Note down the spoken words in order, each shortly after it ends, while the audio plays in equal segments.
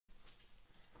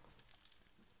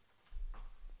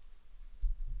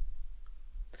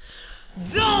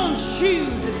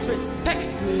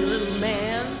me, little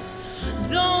man.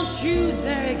 Don't you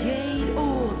derogate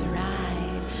or the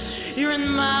ride. You're in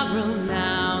my world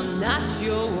now, not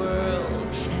your world.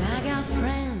 And I got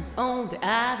friends on the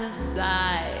other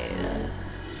side.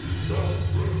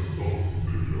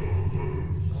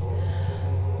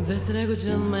 Listen, good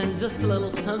gentleman, just a little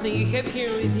something you have here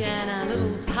in Louisiana, a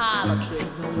little parlor trick,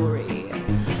 don't worry.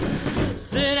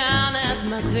 Sit down at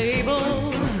my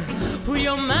table, put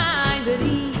your mind at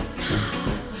ease.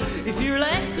 If you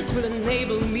relax, it will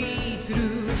enable me to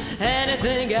do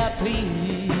anything I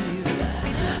please.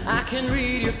 I can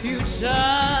read your future,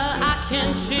 I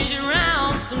can change it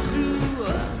around some too.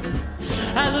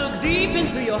 I look deep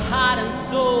into your heart and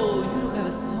soul. You have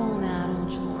a soul now,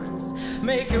 don't you, Lawrence?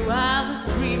 Make your wildest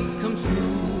dreams come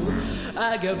true.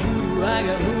 I got voodoo,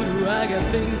 I got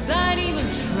things I ain't even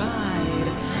tried.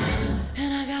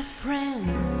 And I got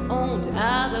friends on the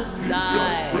other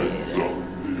side.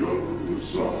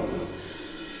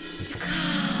 The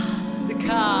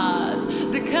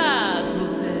cards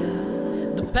will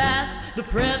tell the past, the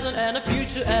present, and the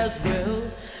future as well.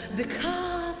 The cards.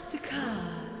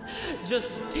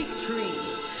 Just take a tree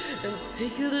and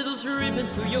take a little trip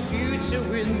into your future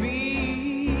with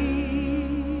me.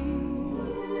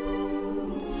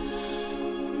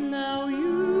 Now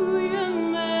you,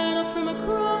 young man, are from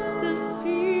across the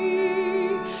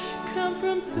sea, come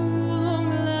from 2 long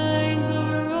lines of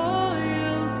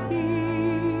royalty.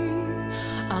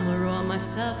 I'm a royal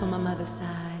myself on my mother's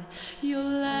side. Your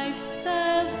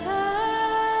lifestyle's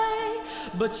high,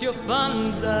 but your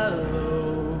funds are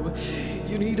low.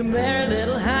 You need to marry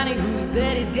little honey whose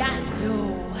daddy's got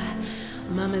dough.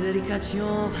 Mama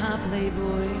dedication, huh,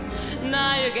 playboy?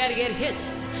 Now you gotta get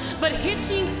hitched, but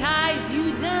hitching ties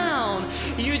you down.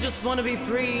 You just wanna be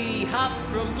free, hop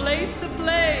from place to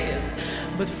place.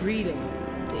 But freedom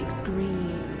takes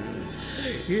green.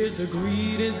 Here's the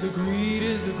green, is the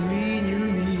green you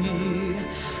need.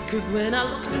 Cause when I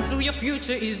looked into your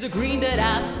future, is the green that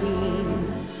I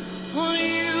seen.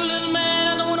 Only you, little man,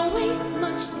 I don't wanna waste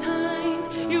much time.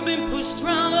 You've been pushed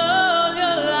around all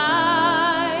your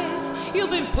life. You've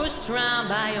been pushed around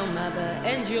by your mother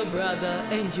and your brother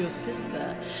and your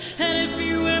sister. And if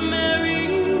you were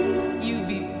married, you'd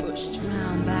be pushed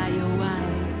around by your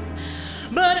wife.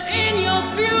 But in your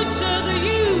future, the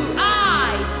you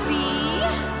I see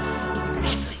is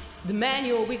exactly the man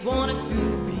you always wanted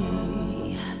to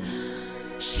be.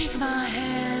 Shake my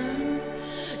hand.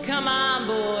 Come on,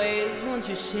 boys, won't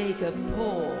you shake a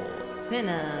poor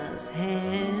sinner's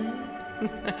hand?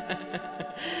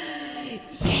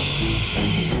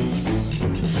 Yes.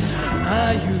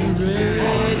 Are you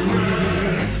ready?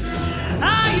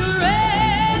 Are you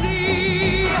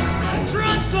ready?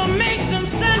 Transformation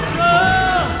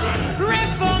Central,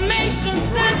 Reformation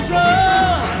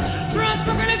Central,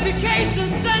 Transformification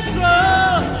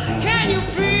Central. Can you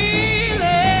feel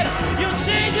it? You're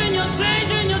changing, you're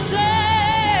changing, you're changing.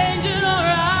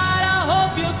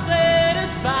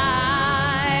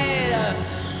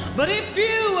 But if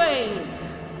you ain't,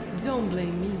 don't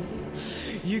blame me.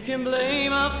 You can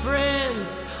blame our friends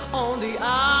on the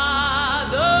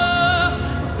other